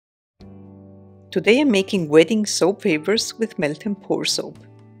Today I'm making wedding soap wavers with melt and pour soap.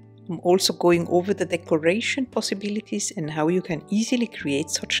 I'm also going over the decoration possibilities and how you can easily create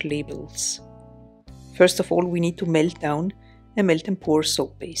such labels. First of all, we need to melt down a melt and pour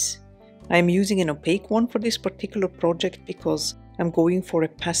soap base. I'm using an opaque one for this particular project because I'm going for a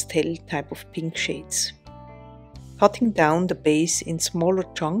pastel type of pink shades. Cutting down the base in smaller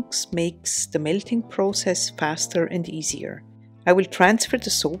chunks makes the melting process faster and easier. I will transfer the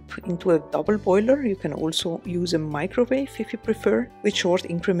soap into a double boiler. You can also use a microwave if you prefer, with short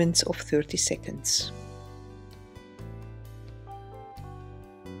increments of 30 seconds.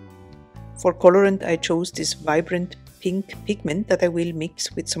 For colorant, I chose this vibrant pink pigment that I will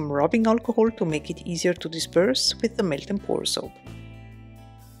mix with some rubbing alcohol to make it easier to disperse with the melt and pour soap.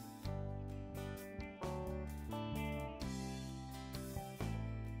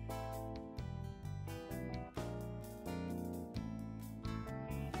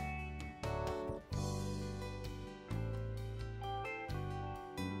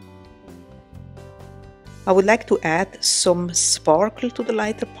 I would like to add some sparkle to the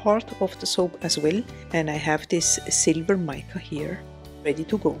lighter part of the soap as well, and I have this silver mica here ready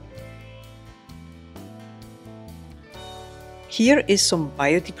to go. Here is some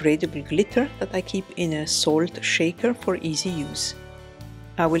biodegradable glitter that I keep in a salt shaker for easy use.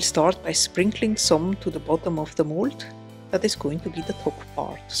 I will start by sprinkling some to the bottom of the mold. That is going to be the top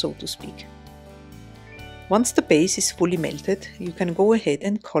part, so to speak. Once the base is fully melted, you can go ahead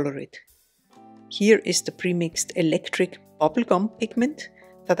and color it. Here is the pre-mixed electric bubblegum pigment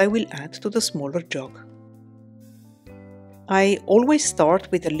that I will add to the smaller jug. I always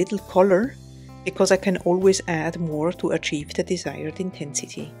start with a little color because I can always add more to achieve the desired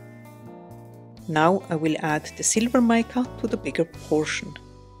intensity. Now I will add the silver mica to the bigger portion.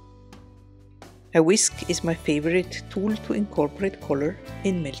 A whisk is my favorite tool to incorporate color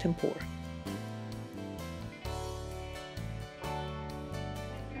in melt and pour.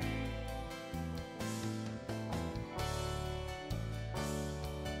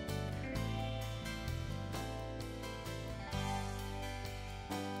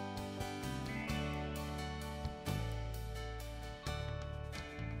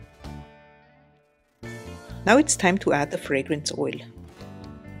 Now it's time to add the fragrance oil.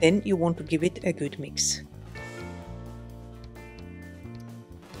 Then you want to give it a good mix.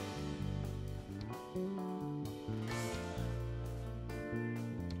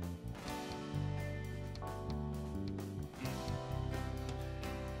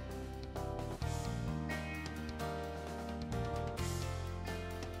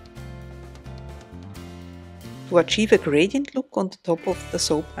 To achieve a gradient look on the top of the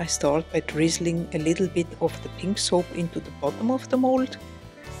soap, I start by drizzling a little bit of the pink soap into the bottom of the mold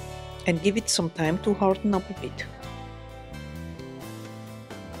and give it some time to harden up a bit.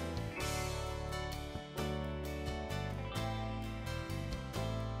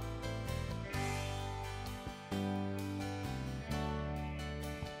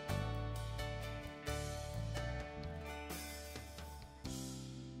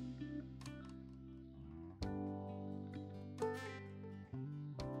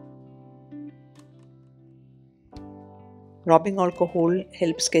 Rubbing alcohol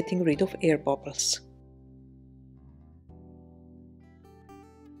helps getting rid of air bubbles.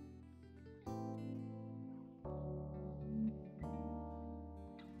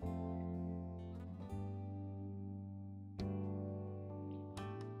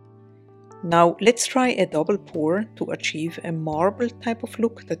 Now let's try a double pour to achieve a marble type of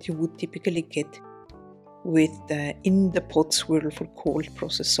look that you would typically get with the in the pot swirl for cold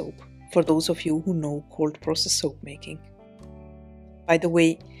process soap, for those of you who know cold process soap making. By the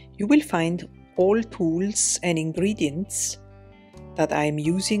way, you will find all tools and ingredients that I am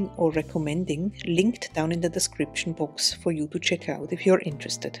using or recommending linked down in the description box for you to check out if you're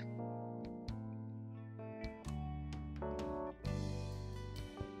interested.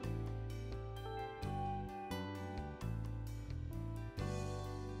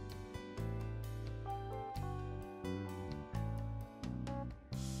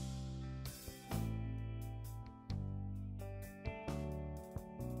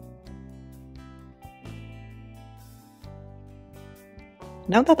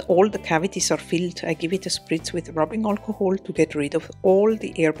 Now that all the cavities are filled, I give it a spritz with rubbing alcohol to get rid of all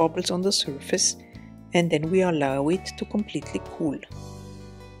the air bubbles on the surface, and then we allow it to completely cool.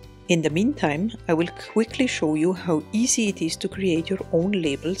 In the meantime, I will quickly show you how easy it is to create your own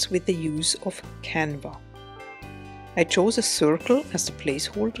labels with the use of Canva. I chose a circle as the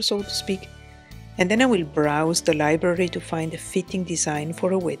placeholder, so to speak, and then I will browse the library to find a fitting design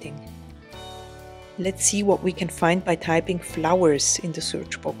for a wedding. Let's see what we can find by typing flowers in the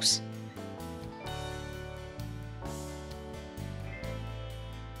search box.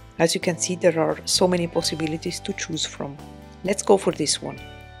 As you can see, there are so many possibilities to choose from. Let's go for this one.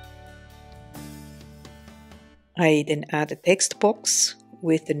 I then add a text box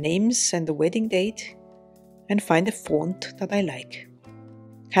with the names and the wedding date and find a font that I like.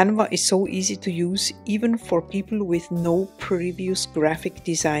 Canva is so easy to use even for people with no previous graphic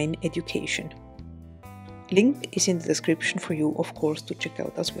design education. Link is in the description for you, of course, to check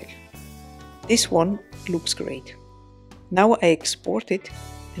out as well. This one looks great. Now I export it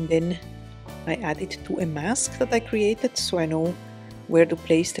and then I add it to a mask that I created so I know where to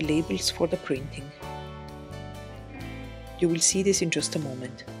place the labels for the printing. You will see this in just a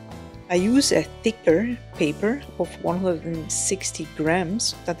moment. I use a thicker paper of 160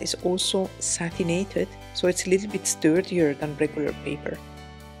 grams that is also satinated, so it's a little bit sturdier than regular paper.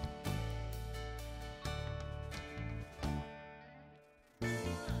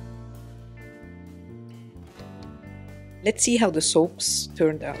 Let's see how the soaps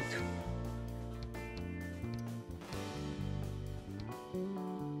turned out.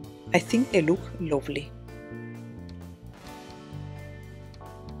 I think they look lovely.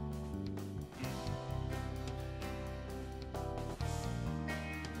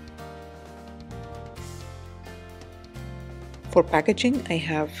 For packaging, I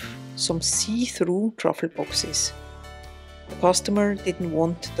have some see-through truffle boxes. The customer didn't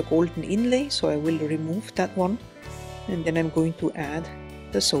want the golden inlay, so I will remove that one. And then I'm going to add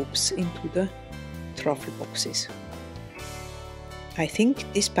the soaps into the truffle boxes. I think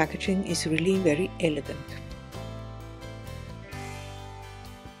this packaging is really very elegant.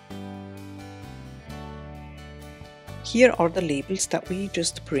 Here are the labels that we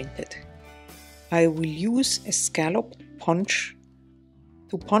just printed. I will use a scalloped punch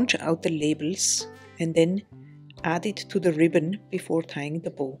to punch out the labels and then add it to the ribbon before tying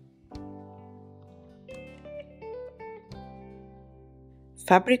the bow.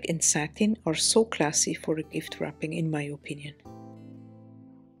 Fabric and satin are so classy for a gift wrapping, in my opinion.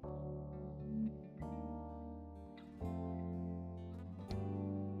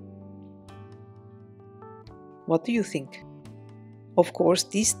 What do you think? Of course,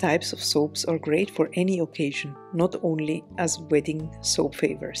 these types of soaps are great for any occasion, not only as wedding soap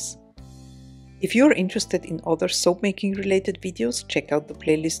favors. If you're interested in other soap making related videos, check out the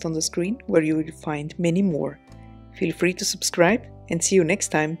playlist on the screen where you will find many more. Feel free to subscribe and see you next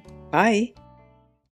time. Bye!